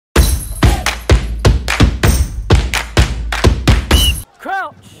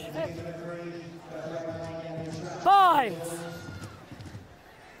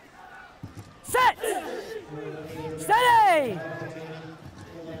Hey!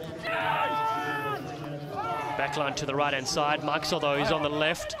 Backline to the right-hand side. Marks, although he's on the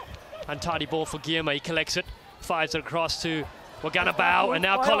left. Untidy ball for Guillermo. He collects it, fires it across to Waganabao, and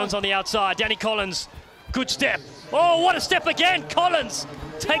now Collins on the outside. Danny Collins, good step. Oh, what a step again! Collins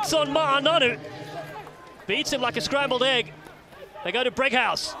takes on Ma'a Nonu. Beats him like a scrambled egg. They go to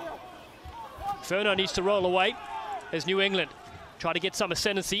Breghouse. Ferno needs to roll away as New England try to get some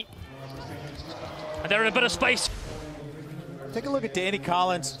ascendancy. And they're in a bit of space. Take a look at Danny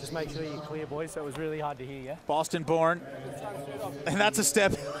Collins. Just make sure you're clear, boys. That was really hard to hear, yeah? Boston-born. And that's a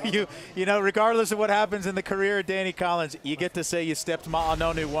step, you know, regardless of what happens in the career of Danny Collins, you get to say you stepped Ma'a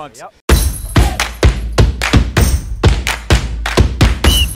Nonu once. Yep.